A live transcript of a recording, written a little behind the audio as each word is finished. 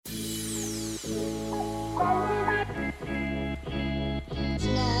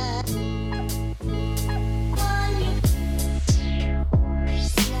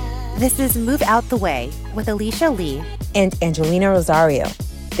This is Move Out the Way with Alicia Lee and Angelina Rosario.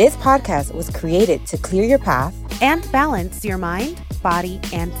 This podcast was created to clear your path and balance your mind, body,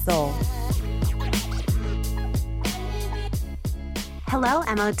 and soul. Hello,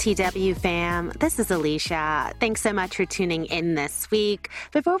 MOTW fam. This is Alicia. Thanks so much for tuning in this week.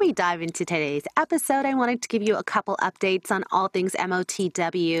 Before we dive into today's episode, I wanted to give you a couple updates on all things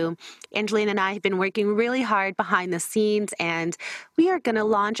MOTW. Angelina and I have been working really hard behind the scenes, and we are going to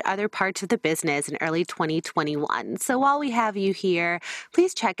launch other parts of the business in early 2021. So while we have you here,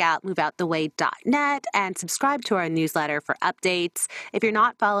 please check out moveouttheway.net and subscribe to our newsletter for updates. If you're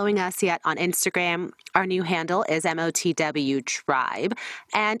not following us yet on Instagram, our new handle is MOTW Tribe.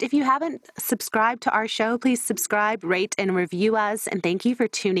 And if you haven't subscribed to our show, please subscribe, rate, and review us. And thank you for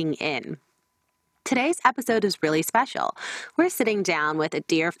tuning in. Today's episode is really special. We're sitting down with a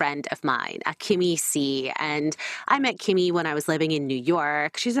dear friend of mine, Kimmy C. And I met Kimmy when I was living in New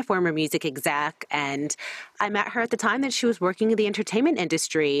York. She's a former music exec, and I met her at the time that she was working in the entertainment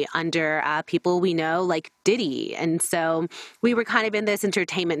industry under people we know like Diddy. And so we were kind of in this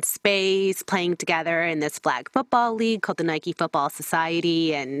entertainment space, playing together in this flag football league called the Nike Football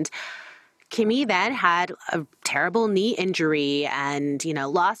Society. And Kimmy then had a terrible knee injury and,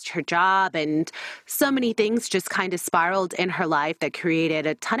 lost her job, and so many things just kind of spiraled in her life that created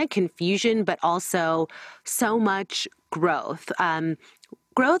a ton of confusion, but also so much growth.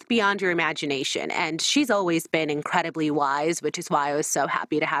 Growth beyond your imagination. And she's always been incredibly wise, which is why I was so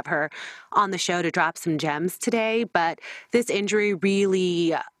happy to have her on the show to drop some gems today. But this injury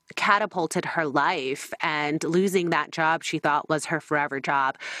really catapulted her life, and losing that job she thought was her forever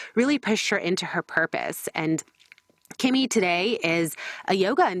job really pushed her into her purpose. And Kimmy today is a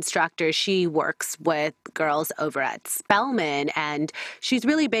yoga instructor. She works with girls over at Spelman, and she's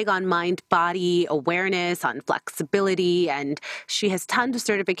really big on mind-body awareness, on flexibility, and she has tons of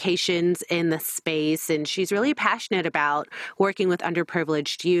certifications in the space, and she's really passionate about working with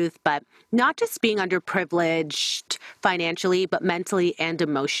underprivileged youth, but not just being underprivileged financially, but mentally and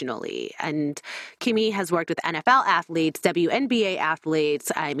emotionally. And Kimmy has worked with NFL athletes, WNBA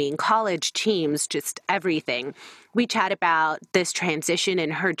athletes, college teams, just everything. We chat about this transition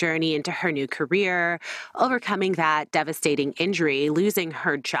in her journey into her new career, overcoming that devastating injury, losing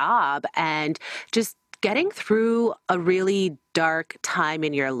her job, and just getting through a really dark time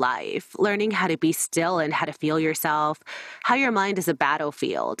in your life, learning how to be still and how to feel yourself, how your mind is a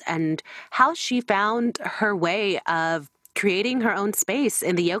battlefield, and how she found her way of creating her own space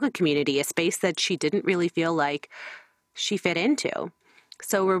in the yoga community, a space that she didn't really feel like she fit into.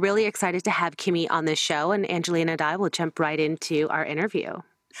 So we're really excited to have Kimmy on this show, and Angelina and I will jump right into our interview. All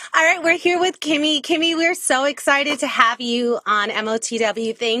right, we're here with Kimmy. Kimmy, we're so excited to have you on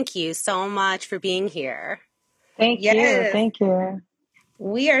MOTW. Thank you so much for being here. Thank you.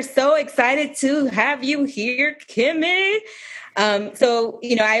 We are so excited to have you here, Kimmy. I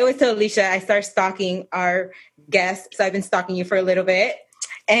always tell Alicia I start stalking our guests, so I've been stalking you for a little bit.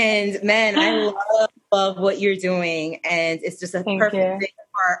 And man, I love what you're doing. And it's just a perfect thing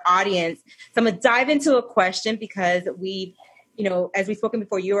for our audience. So I'm going to dive into a question because as we've spoken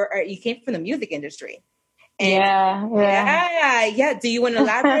before, you came from the music industry. And yeah. Do you want to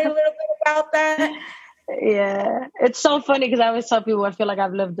elaborate a little bit about that? Yeah. It's so funny because I always tell people I feel like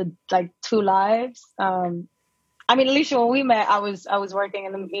I've lived two lives. Alicia, when we met, I was working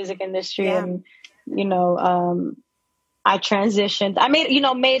in the music industry and, I transitioned. I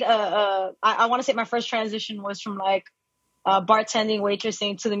I want to say my first transition was from bartending,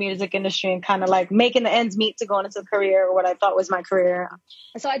 waitressing to the music industry and kind of making the ends meet to going into a career or what I thought was my career.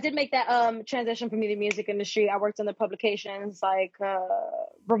 So I did make that transition from the music industry. I worked on the publications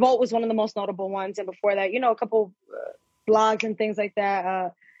Revolt was one of the most notable ones. And before that, a couple blogs and things like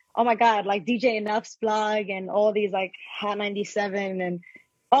that. Oh my God, DJ Enough's blog and all these Hot 97 and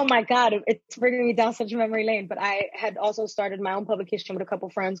oh my God, it's bringing me down such a memory lane. But I had also started my own publication with a couple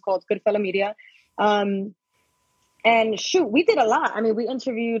friends called Goodfellow Media. And we did a lot. We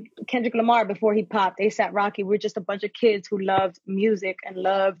interviewed Kendrick Lamar before he popped, A$AP Rocky. We're just a bunch of kids who loved music and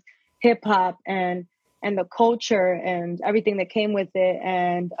loved hip hop and the culture and everything that came with it.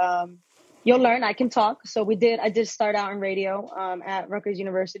 And you'll learn I can talk. So I did start out in radio at Rutgers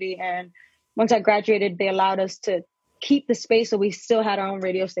University. And once I graduated, they allowed us to keep the space, so we still had our own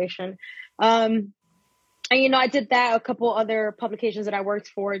radio station. I did that, a couple other publications that I worked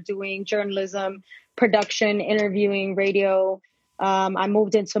for doing journalism, production, interviewing, radio. I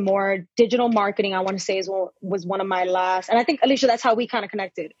moved into more digital marketing, I want to say was one of my last. And I think, Alicia, that's how we kind of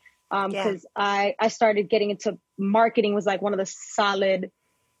connected. Because I started getting into marketing was one of the solid,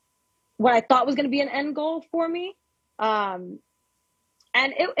 what I thought was going to be an end goal for me.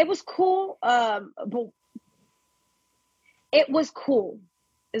 And it was cool. But it was cool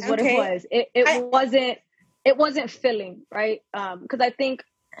is what it was. It wasn't filling, right? Because I think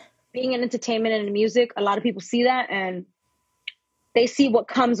being in entertainment and in music, a lot of people see that and they see what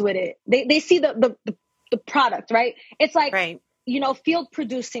comes with it. They see the product, right? It's like, right. Field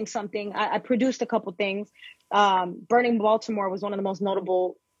producing something. I produced a couple things. Burning Baltimore was one of the most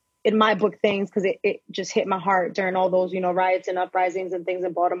notable in my book things because it just hit my heart during all those, riots and uprisings and things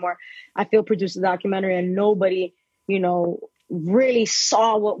in Baltimore. I field produced a documentary and nobody, really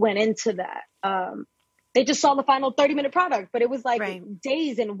saw what went into that. They just saw the final 30-minute product, but it was like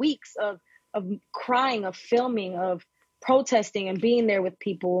days and weeks of crying, of filming, of protesting and being there with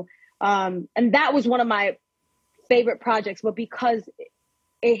people. And that was one of my favorite projects, but because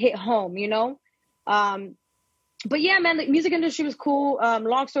it hit home, but yeah, man, the music industry was cool.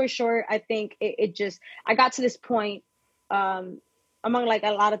 Long story short, I think I got to this point, among like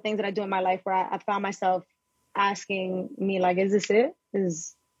a lot of things that I do in my life where I found myself asking me like, is this it?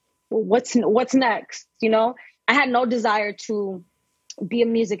 What's next? I had no desire to be a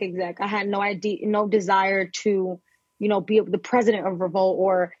music exec. I had no desire to, be the president of Revolt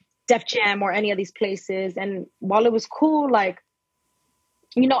or Def Jam or any of these places. And while it was cool, like,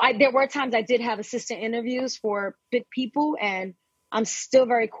 there were times I did have assistant interviews for big people and I'm still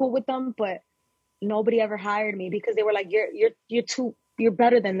very cool with them, but nobody ever hired me because they were like, you're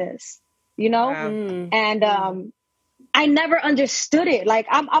better than this, Wow. And, I never understood it. Like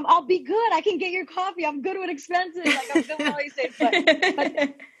I'll be good. I can get your coffee. I'm good with expenses. Like I'm good with all these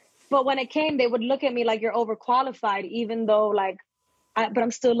things. But when it came, they would look at me like you're overqualified, even though like, but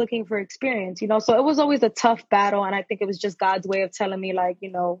I'm still looking for experience, So it was always a tough battle, and I think it was just God's way of telling me like,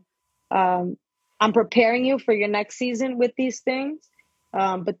 I'm preparing you for your next season with these things,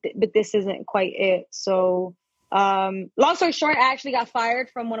 but this isn't quite it. So. Long story short, I actually got fired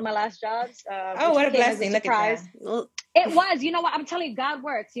from one of my last jobs. What a blessing. Look at that. It was, what? I'm telling you, God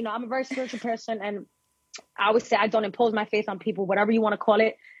works. I'm a very spiritual person, and I always say I don't impose my faith on people, whatever you want to call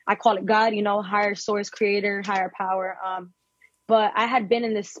it. I call it God, higher source, creator, higher power. But I had been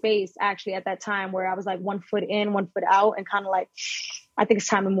in this space actually at that time where I was like 1 foot in, 1 foot out, and kind of like, I think it's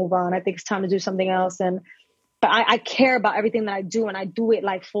time to move on. I think it's time to do something else. But I care about everything that I do, and I do it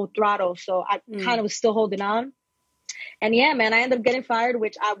like full throttle. So I kind of was still holding on. And yeah, man, I ended up getting fired,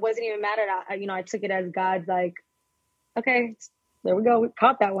 which I wasn't even mad at. I took it as God's like, okay, there we go. We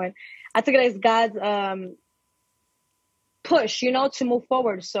caught that one. I took it as God's push, to move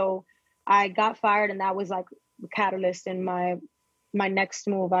forward. So I got fired, and that was like the catalyst in my next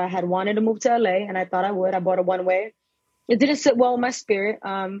move. I had wanted to move to LA, and I thought I would. I bought a one-way. It didn't sit well with my spirit.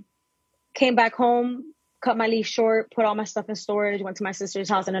 Came back home, cut my lease short, put all my stuff in storage, went to my sister's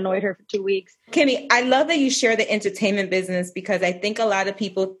house and annoyed her for 2 weeks. Kimmy, I love that you share the entertainment business because I think a lot of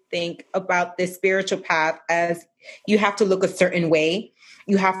people think about this spiritual path as you have to look a certain way.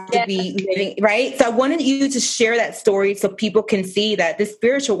 You have to be living, right? So I wanted you to share that story so people can see that this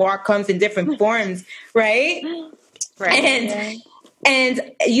spiritual walk comes in different forms, right? Right.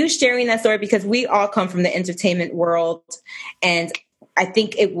 And you sharing that story because we all come from the entertainment world, and I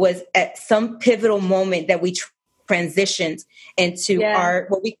think it was at some pivotal moment that we transitioned into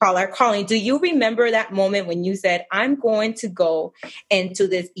what we call our calling. Do you remember that moment when you said, I'm going to go into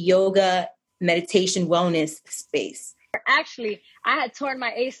this yoga, meditation, wellness space? Actually, I had torn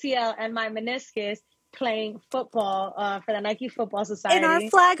my ACL and my meniscus playing football for the Nike Football Society. In our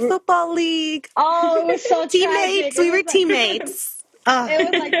flag football league. Oh, it was so teammates. We were teammates.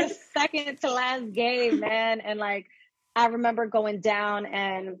 It was like the second to last game, man. And like, I remember going down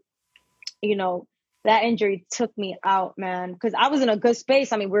and, that injury took me out, man, because I was in a good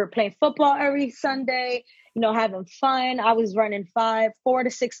space. I mean, we were playing football every Sunday, having fun. I was running 4 to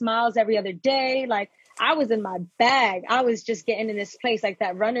 6 miles every other day. Like I was in my bag. I was just getting in this place like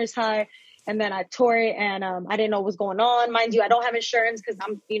that runner's high. And then I tore it and I didn't know what was going on. Mind you, I don't have insurance because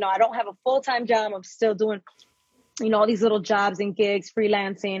I don't have a full-time job. I'm still doing, all these little jobs and gigs,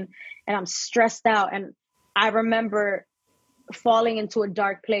 freelancing, and I'm stressed out. And I remember falling into a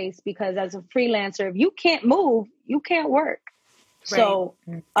dark place because as a freelancer, if you can't move, you can't work. Right. So,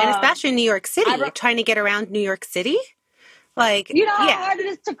 and especially in New York City, trying to get around New York City, like, how hard it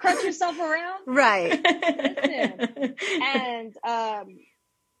is to crunch yourself around. Right. Listen. And,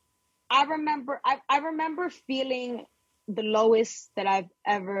 I remember feeling the lowest that I've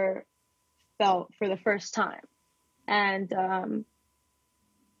ever felt for the first time. And,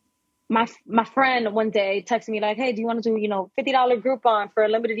 my friend one day texted me like, hey, do you want to do, $50 Groupon for a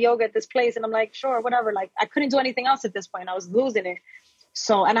limited yoga at this place? And I'm like, sure, whatever. Like I couldn't do anything else at this point. I was losing it.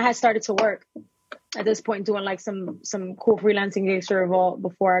 So, and I had started to work. at this point doing like some cool freelancing gigs for Revolt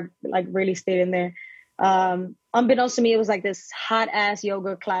before I like really stayed in there. Unbeknownst to me, it was like this hot ass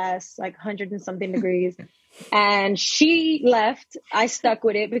yoga class, like 100 and something degrees. And she left. I stuck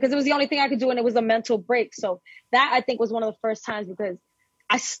with it because it was the only thing I could do, and it was a mental break. So that, I think, was one of the first times because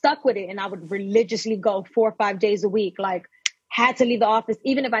I stuck with it, and I would religiously go 4 or 5 days a week. Like, had to leave the office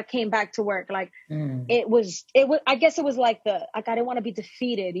even if I came back to work. Like, it was. I guess it was like I didn't want to be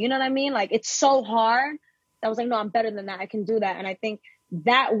defeated. You know what I mean? Like, it's so hard. I was like, no, I'm better than that. I can do that. And I think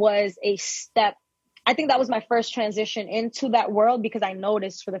that was a step. I think that was my first transition into that world because I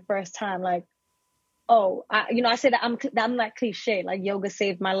noticed for the first time, like, oh, I say that I'm not cliche, like yoga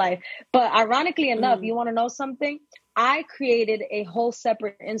saved my life. But ironically enough, you want to know something? I created a whole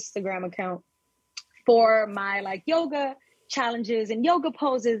separate Instagram account for my like yoga challenges and yoga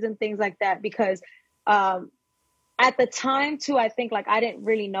poses and things like that because at the time too, I think like I didn't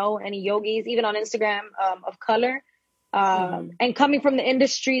really know any yogis, even on Instagram, of color. And coming from the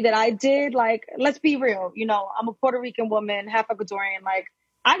industry that I did, like, let's be real, I'm a Puerto Rican woman, half Ecuadorian, like,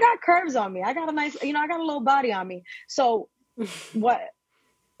 I got curves on me. I got a nice, I got a little body on me. So what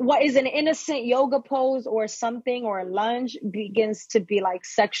is an innocent yoga pose or something or a lunge begins to be like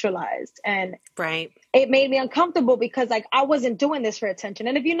sexualized. And right. It made me uncomfortable because like I wasn't doing this for attention.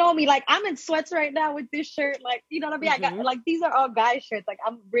 And if you know me, like I'm in sweats right now with this shirt, like, you know what I mean? I got like, these are all guy shirts. Like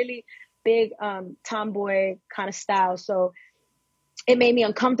I'm really big tomboy kind of style. So it made me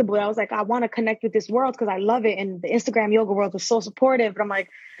uncomfortable. I was like, I want to connect with this world because I love it. And the Instagram yoga world was so supportive. But I'm like,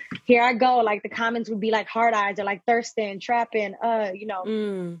 here I go. Like the comments would be like hard eyes or like thirsting, trapping,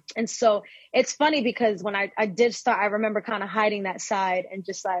 And so it's funny because when I did start, I remember kind of hiding that side and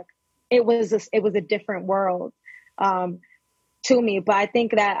just like, it was a different world to me. But I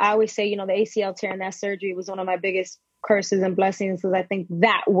think that I always say, the ACL tear and that surgery was one of my biggest curses and blessings because I think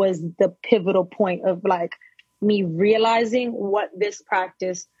that was the pivotal point of like me realizing what this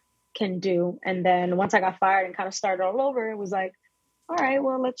practice can do. And then once I got fired and kind of started all over, it was like, all right,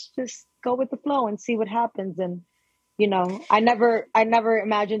 well, let's just go with the flow and see what happens. And, I never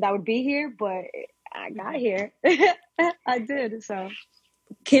imagined I would be here, but I got here. I did. So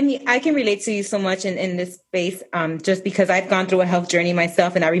Kim, I can relate to you so much in this space, just because I've gone through a health journey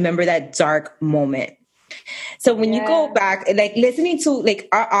myself and I remember that dark moment. So when you go back, like listening to like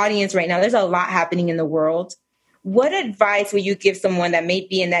our audience right now, there's a lot happening in the world. What advice would you give someone that may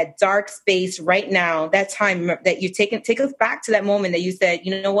be in that dark space right now, that time that you've taken? Take us back to that moment that you said,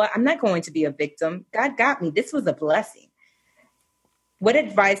 you know what, I'm not going to be a victim. God got me. This was a blessing. What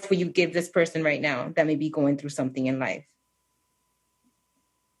advice would you give this person right now that may be going through something in life?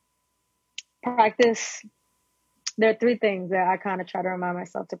 Practice. There are 3 things that I kind of try to remind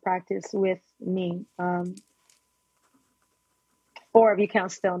myself to practice with me. 4 if you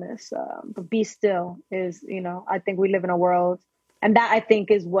count stillness. But be still is, I think we live in a world, and that I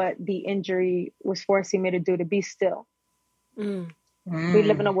think is what the injury was forcing me to do, to be still. We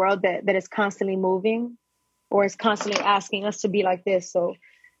live in a world that is constantly moving or is constantly asking us to be like this. So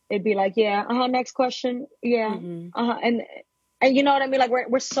it'd be like, next question. Yeah. And you know what I mean? Like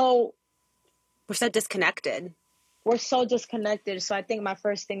we're so disconnected. We're so disconnected. So I think my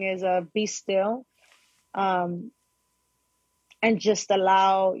first thing is be still. And just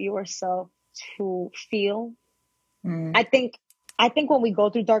allow yourself to feel. I think when we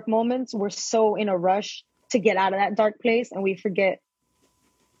go through dark moments, we're so in a rush to get out of that dark place, and we forget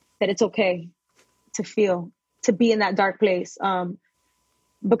that it's okay to feel, to be in that dark place.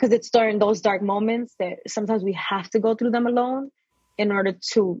 Because it's during those dark moments that sometimes we have to go through them alone in order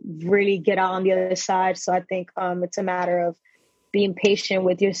to really get out on the other side. So I think it's a matter of being patient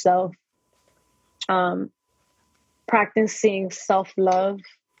with yourself. Practicing self-love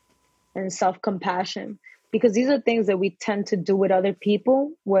and self-compassion, because these are things that we tend to do with other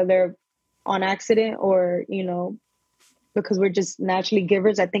people, whether on accident or, because we're just naturally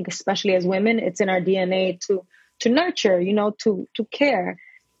givers. I think especially as women, it's in our DNA to nurture, to care.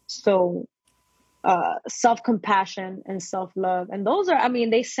 So self-compassion and self-love. And those are,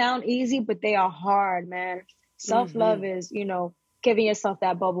 they sound easy, but they are hard, man. Self-love is, giving yourself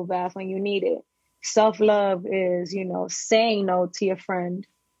that bubble bath when you need it. Self-love is, saying no to your friend,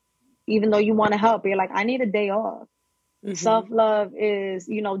 even though you want to help. You're like, I need a day off. Self-love is,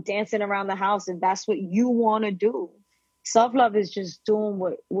 dancing around the house if that's what you want to do. Self-love is just doing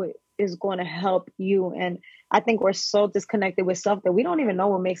what is going to help you. And I think we're so disconnected with self that we don't even know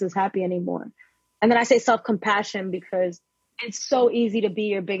what makes us happy anymore. And then I say self-compassion because it's so easy to be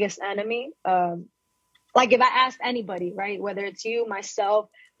your biggest enemy. Like if I asked anybody, right, whether it's you, myself,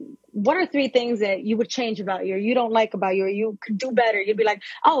 what are 3 things that you would change about you, or you don't like about you, or you could do better? You'd be like,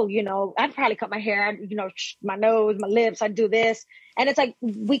 oh, I'd probably cut my hair, my nose, my lips, I'd do this. And it's like,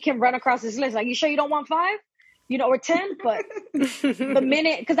 we can run across this list. Like, you sure you don't want 5, or 10? But the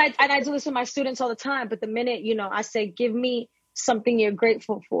minute, because I do this with my students all the time, but the minute, I say, give me something you're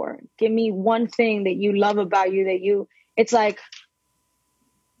grateful for. Give me one thing that you love about you it's like,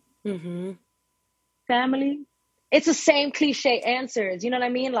 family. It's the same cliche answers, you know what I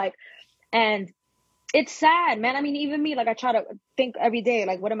mean? Like, and it's sad, man. I mean, even me, like, I try to think every day,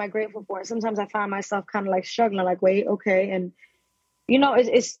 like, what am I grateful for? And sometimes I find myself kind of like struggling, like, wait, okay. And,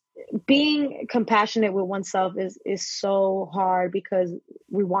 it's being compassionate with oneself is so hard, because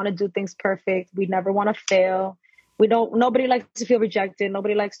we want to do things perfect. We never want to fail. Nobody likes to feel rejected.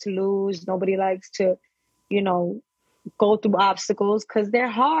 Nobody likes to lose. Nobody likes to, go through obstacles, because they're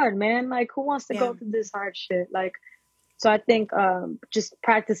hard, man. Like, who wants to go through this hard shit? Like, so I think just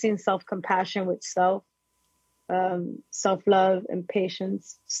practicing self-compassion with self-love and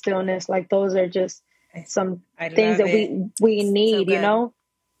patience, stillness, like, those are just some things that we need, So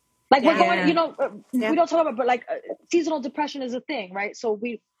like, we're going, we don't talk about, but like, seasonal depression is a thing, right? So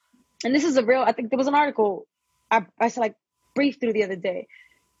and this is I think there was an article I said, like, brief through the other day,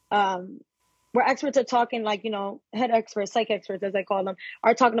 where experts are talking, like, head experts, psych experts, as I call them,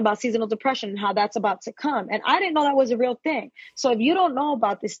 are talking about seasonal depression and how that's about to come. And I didn't know that was a real thing. So if you don't know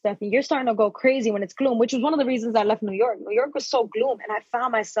about this stuff and you're starting to go crazy when it's gloom, which was one of the reasons I left New York. New York was so gloom, and I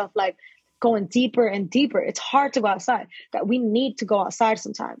found myself, like, going deeper and deeper. It's hard to go outside. That we need to go outside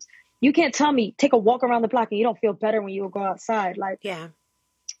sometimes. You can't tell me, take a walk around the block and you don't feel better when you go outside. Like,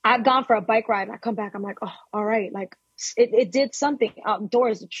 I've gone for a bike ride and I come back, I'm like, oh, all right. Like, it did something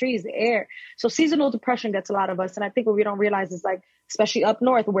outdoors, the trees, the air. So seasonal depression gets a lot of us. And I think what we don't realize is, like, especially up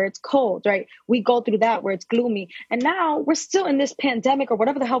north where it's cold, right? We go through that where it's gloomy. And now we're still in this pandemic, or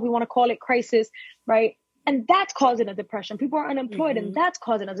whatever the hell we want to call it, crisis, right? And that's causing a depression. People are unemployed, and that's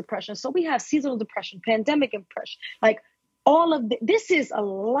causing a depression. So we have seasonal depression, pandemic depression, like, all of this is a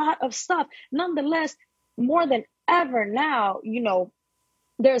lot of stuff. Nonetheless, more than ever now,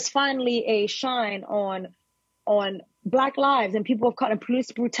 there's finally a shine on Black lives and people of color and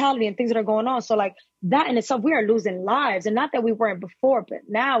police brutality and things that are going on. So, like, that in itself, we are losing lives, and not that we weren't before, but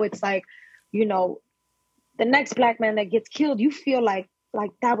now it's like, the next Black man that gets killed, you feel like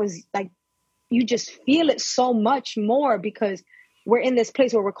that was, like, you just feel it so much more, because we're in this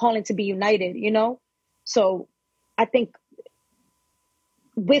place where we're calling to be united, So I think,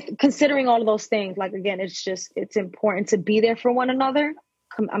 with considering all of those things, like, again, it's important to be there for one another.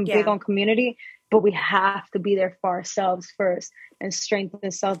 I'm big on community, but we have to be there for ourselves first and strengthen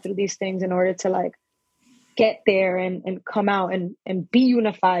ourselves through these things in order to, like, get there and come out and be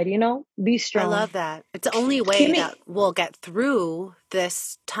unified, be strong. I love that. It's the only way that we'll get through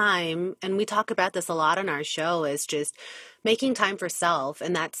this time. And we talk about this a lot on our show, is just making time for self,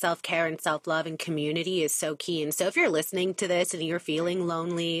 and that self-care and self-love and community is so key. And so if you're listening to this and you're feeling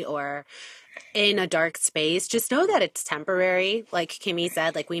lonely or in a dark space, just know that it's temporary. Like Kimmy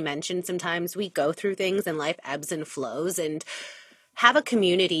said, like we mentioned, sometimes we go through things and life ebbs and flows, and have a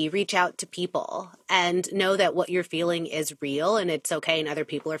community, reach out to people, and know that what you're feeling is real and it's okay, and other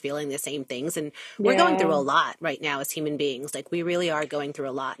people are feeling the same things. And we're going through a lot right now as human beings. Like, we really are going through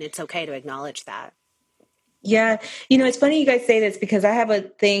a lot, and it's okay to acknowledge that. Yeah. It's funny you guys say this, because I have a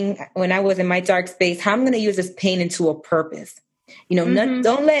thing when I was in my dark space, how I'm going to use this pain into a purpose. Don't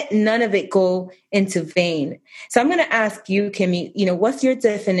let none of it go into vain. So I'm going to ask you, Kimmy, what's your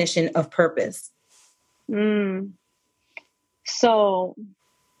definition of purpose? So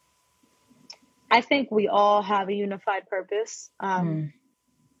I think we all have a unified purpose. I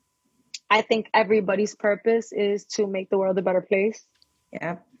think everybody's purpose is to make the world a better place.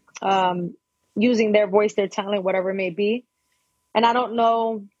 Yeah. Using their voice, their talent, whatever it may be. And I don't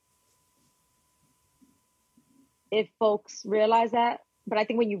know if folks realize that, but I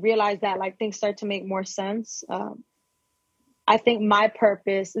think when you realize that, like, things start to make more sense. I think my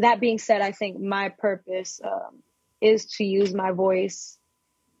purpose, that being said, I think my purpose is to use my voice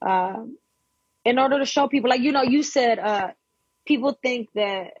in order to show people, like, you said, people think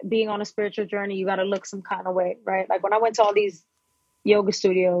that being on a spiritual journey, you got to look some kind of way, right? Like, when I went to all these yoga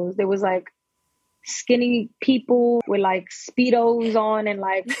studios, there was, like, skinny people with, like, Speedos on, and,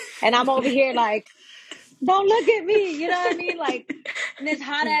 like, and I'm over here, like, don't look at me, you know what I mean? Like, in this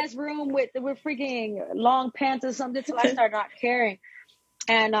hot ass room with freaking long pants or something, till I start not caring.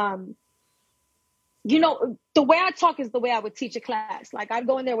 And the way I talk is the way I would teach a class. Like, I'd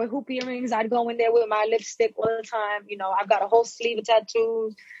go in there with hoop earrings. I'd go in there with my lipstick all the time. I've got a whole sleeve of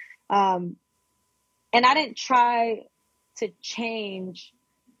tattoos. And I didn't try to change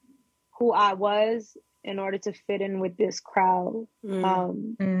who I was in order to fit in with this crowd.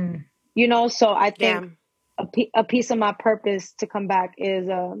 You know, so I think a piece of my purpose to come back is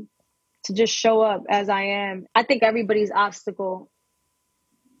to just show up as I am. I think everybody's obstacle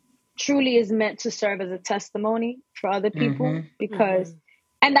truly is meant to serve as a testimony for other people because,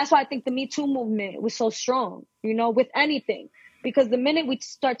 and that's why I think the Me Too movement was so strong, you know, with anything, because the minute we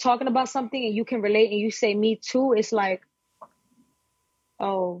start talking about something and you can relate and you say Me Too, it's like,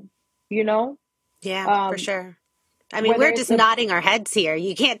 oh, you know? Yeah, for sure. I mean, we're just nodding our heads here.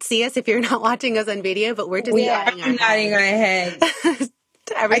 You can't see us if you're not watching us on video, but we're just nodding our heads.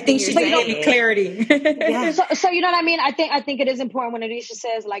 I think she's saying clarity. So you know what I mean? I think it is important when Alicia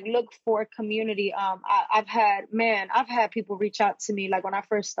says, like, look for community. I've had people reach out to me, like, when I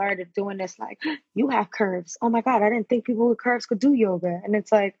first started doing this, like, you have curves. Oh my God, I didn't think people with curves could do yoga. And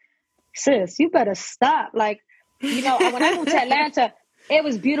it's like, sis, you better stop. Like, you know, when I moved to Atlanta, it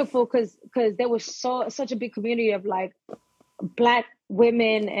was beautiful because there was such a big community of, like, Black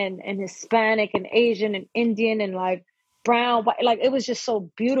women and Hispanic and Asian and Indian and, like, brown, like, it was just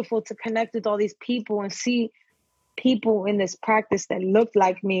so beautiful to connect with all these people and see people in this practice that looked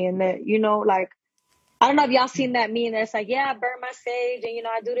like me. And that, you know, like, I don't know if y'all seen that meme that's like, yeah, I burn my sage and, you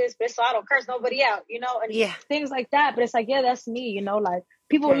know, I do this, but so I don't curse nobody out, you know, and things like that. But it's like, yeah, that's me, you know, like,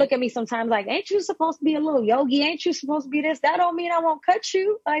 people look at me sometimes like, ain't you supposed to be a little yogi? Ain't you supposed to be this? That don't mean I won't cut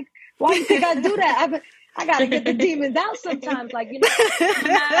you. Like, why you think I do that? I got to get the demons out sometimes. Like, you know, no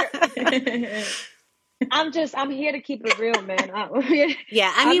matter. I'm here to keep it real, man.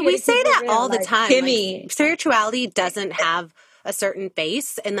 I mean, we say that all the time. Kimmy, like, spirituality doesn't have a certain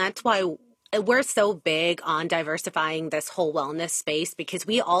face, and that's why we're so big on diversifying this whole wellness space, because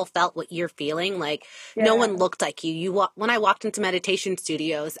we all felt what you're feeling. Like, no one looked like you. When I walked into meditation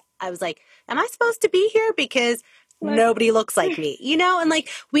studios, I was like, am I supposed to be here? Because nobody looks like me, you know? And, like,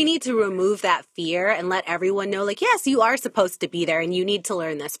 we need to remove that fear and let everyone know, like, yes, you are supposed to be there and you need to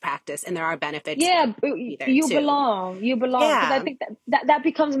learn this practice and there are benefits. Yeah, you belong. You belong. Because I think that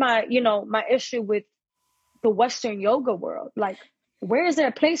becomes my, you know, my issue with the Western yoga world. Like, where is there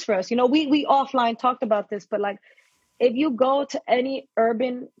a place for us? You know, we offline talked about this, but, like, if you go to any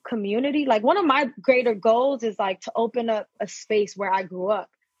urban community, like, one of my greater goals is, like, to open up a space where I grew up,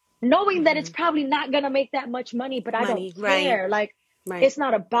 knowing that it's probably not going to make that much money, but I don't care. Like, it's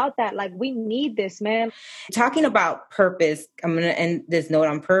not about that. Like, we need this, man. Talking about purpose, I'm going to end this note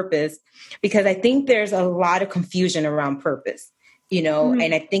on purpose, because I think there's a lot of confusion around purpose, you know,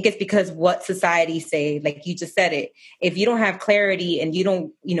 and I think it's because what society say, like you just said it, if you don't have clarity and you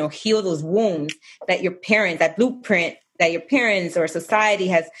don't, you know, heal those wounds that your parents, that blueprint that your parents or society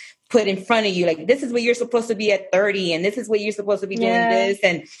has put in front of you, like, this is what you're supposed to be at 30 and this is what you're supposed to be doing this.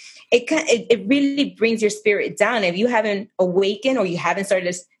 And it really brings your spirit down. If you haven't awakened or you haven't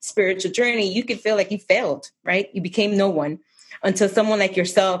started a spiritual journey, you can feel like you failed, right? You became no one, until someone like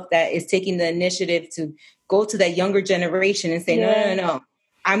yourself that is taking the initiative to go to that younger generation and say, no.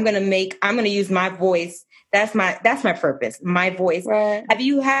 I'm going to use my voice. That's my purpose, my voice. Right. Have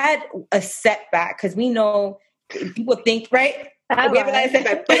you had a setback? Because we know people think, right? We haven't had a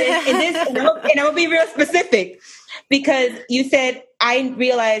setback. But in this, and I'll be real specific, because you said, I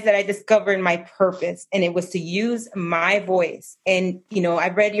realized that I discovered my purpose and it was to use my voice. And, you know,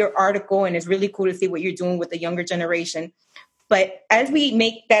 I've read your article and it's really cool to see what you're doing with the younger generation. But as we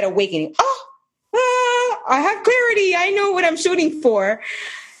make that awakening, I have clarity. I know what I'm shooting for.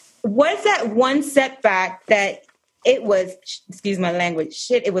 Was that one setback that it was, excuse my language,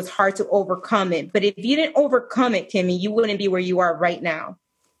 it was hard to overcome it? But if you didn't overcome it, Kimmy, you wouldn't be where you are right now.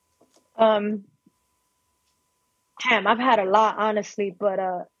 I've had a lot, honestly,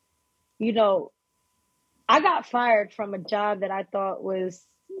 but, you know, I got fired from a job that I thought was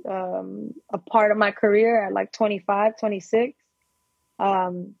a part of my career at like 25, 26.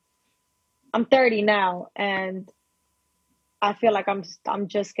 I'm 30 now, and I feel like I'm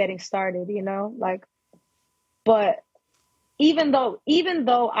just getting started, you know, like, but even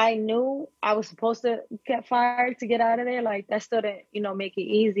though I knew I was supposed to get fired to get out of there, like, that still didn't, you know, make it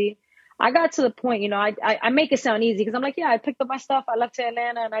easy. I got to the point, you know, I make it sound easy because I'm like, yeah, I picked up my stuff, I left to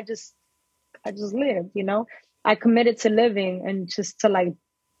Atlanta, and I just lived, you know. I committed to living and just to, like,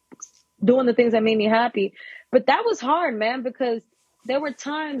 doing the things that made me happy. But that was hard, man, because there were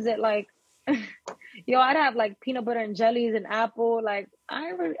times that, like, I'd have, like, peanut butter and jellies and apple. Like,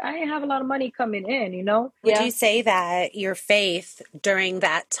 I didn't have a lot of money coming in, you know? Would you say that your faith during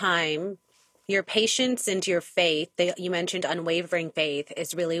that time, your patience and your faith, you mentioned unwavering faith,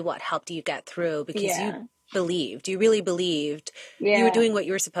 is really what helped you get through, because you really believed you were doing what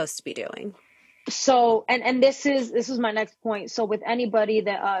you were supposed to be doing? So, and this is my next point. So with anybody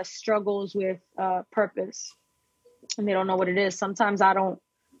that struggles with purpose and they don't know what it is, sometimes I don't,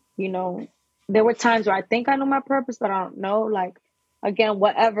 you know, there were times where I think I know my purpose, but I don't know. Like, again,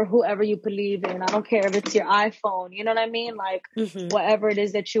 whoever you believe in, I don't care if it's your iPhone, you know what I mean? Like, whatever it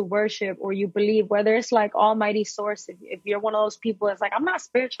is that you worship or you believe, whether it's like Almighty Source, if you're one of those people that's like, I'm not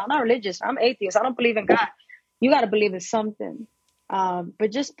spiritual, I'm not religious, I'm atheist, I don't believe in God, you got to believe in something.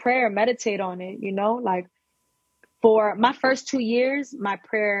 But just prayer, meditate on it, you know? Like, for my first 2 years,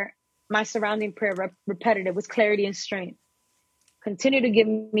 my surrounding prayer repetitive was clarity and strength. Continue to give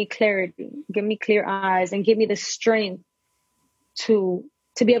me clarity, give me clear eyes, and give me the strength to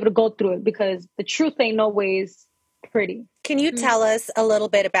be able to go through it, because the truth ain't no ways pretty. Can you tell us a little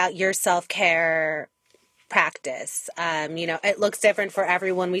bit about your self-care practice? It looks different for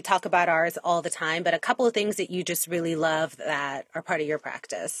everyone. We talk about ours all the time, but a couple of things that you just really love that are part of your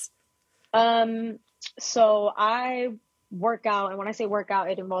practice. So I work out, and when I say work out,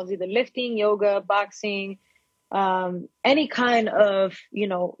 it involves either lifting, yoga, boxing, any kind of,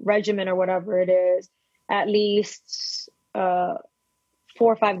 regimen or whatever it is, at least 4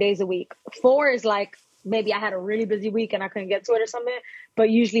 or 5 days a week. 4 is like maybe I had a really busy week and I couldn't get to it or something, but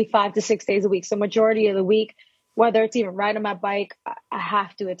usually 5 to 6 days a week. So majority of the week, whether it's even riding my bike, I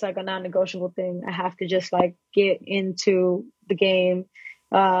have to. It's like a non-negotiable thing. I have to just like get into the game.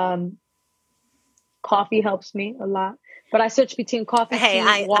 Coffee helps me a lot, but I switch between coffee,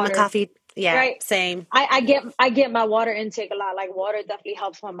 tea, water. I'm a coffee. Yeah, right? Same. I get my water intake a lot. Like, water definitely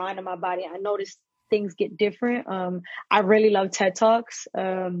helps my mind and my body. I notice things get different. I really love TED Talks.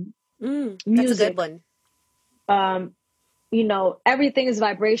 That's Music. a good one. Everything is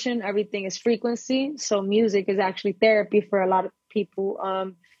vibration. Everything is frequency. So music is actually therapy for a lot of people.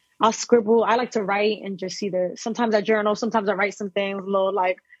 I'll scribble. I like to write and just sometimes I journal. Sometimes I write some things, a little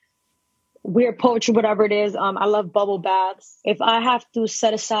like weird poetry, whatever it is. I love bubble baths. If I have to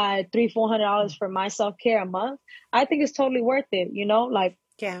set aside $300-$400 for my self-care a month, I think it's totally worth it. Like,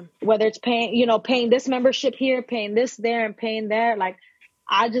 yeah. Whether it's paying this membership here, paying this there, and paying there, like,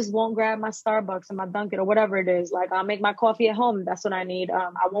 I just won't grab my Starbucks and my Dunkin' or whatever it is. Like, I'll make my coffee at home. That's what I need. I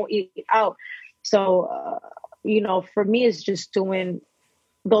won't eat out. So, for me, it's just doing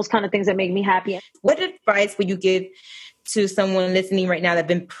those kind of things that make me happy. What advice would you give to someone listening right now that's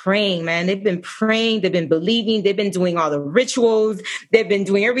been praying, man? They've been praying, they've been believing, they've been doing all the rituals, they've been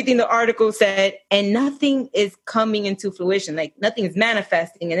doing everything the article said, and nothing is coming into fruition. Like, nothing is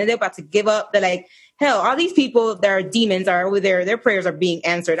manifesting, and then they're about to give up. They're like, hell, all these people that are demons are over there, their prayers are being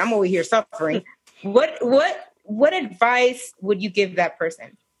answered. I'm over here suffering. What advice would you give that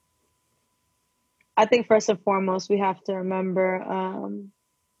person? I think first and foremost, we have to remember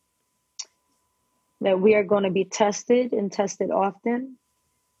that we are going to be tested and tested often.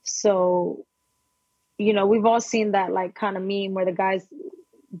 So, we've all seen that like kind of meme where the guy's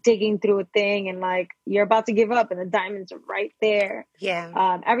digging through a thing and like you're about to give up and the diamonds are right there.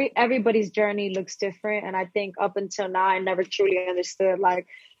 Yeah. Everybody's journey looks different. And I think up until now, I never truly understood like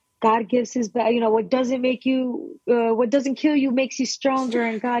God gives his what doesn't kill you makes you stronger,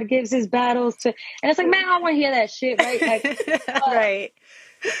 and God gives his battles to, and it's like, man, I don't want to hear that shit, right? Like, right.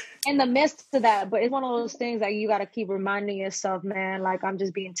 In the midst of that, but it's one of those things that you got to keep reminding yourself, man, like, I'm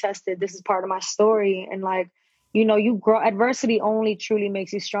just being tested. This is part of my story. And like, you grow. Adversity only truly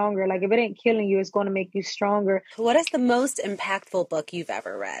makes you stronger. Like, if it ain't killing you, it's going to make you stronger. What is the most impactful book you've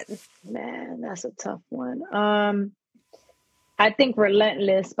ever read? Man, that's a tough one. I think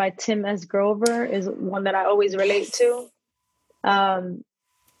Relentless by Tim S. Grover is one that I always relate to.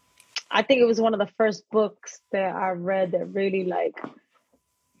 I think it was one of the first books that I read that really like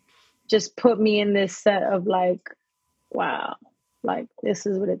just put me in this set of like, wow, like, this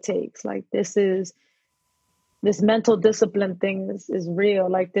is what it takes. Like, this mental discipline thing is real.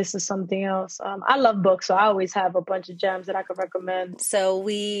 Like, this is something else. I love books, so I always have a bunch of gems that I could recommend. So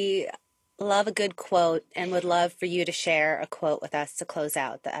we love a good quote and would love for you to share a quote with us to close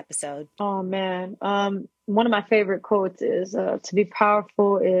out the episode. Oh, man. One of my favorite quotes is, to be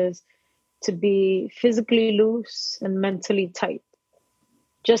powerful is to be physically loose and mentally tight.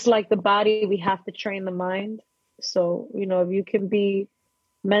 Just like the body, we have to train the mind. So, if you can be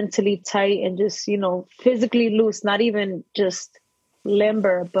mentally tight and just, physically loose, not even just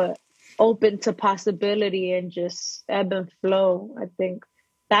limber, but open to possibility and just ebb and flow, I think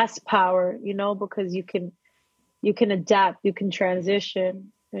that's power, because you can adapt, you can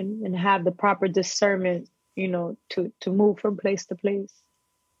transition and have the proper discernment, to move from place to place.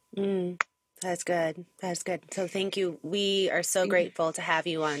 That's good. That's good. So thank you. We are so grateful to have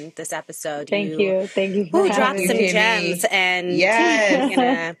you on this episode. Thank you. Thank you for dropped having some me. gems, and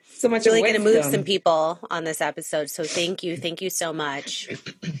yes, so much really going to move some people on this episode. So thank you. Thank you so much.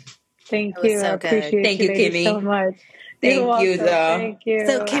 Thank you. So I appreciate good. Thank you, Kimmy, so much. Thank you, though. Thank you.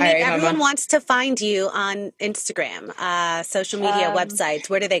 So, Kimmy, right, everyone Mama. wants to find you on Instagram, social media, websites.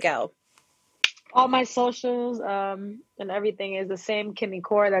 Where do they go? All my socials and everything is the same, Kimmy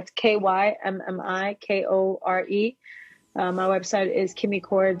Core. That's KYMMIKORE. My website is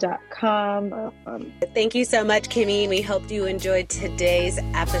kimmycore.com. Thank you so much, Kimmy. We hope you enjoyed today's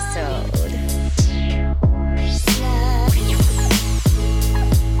episode.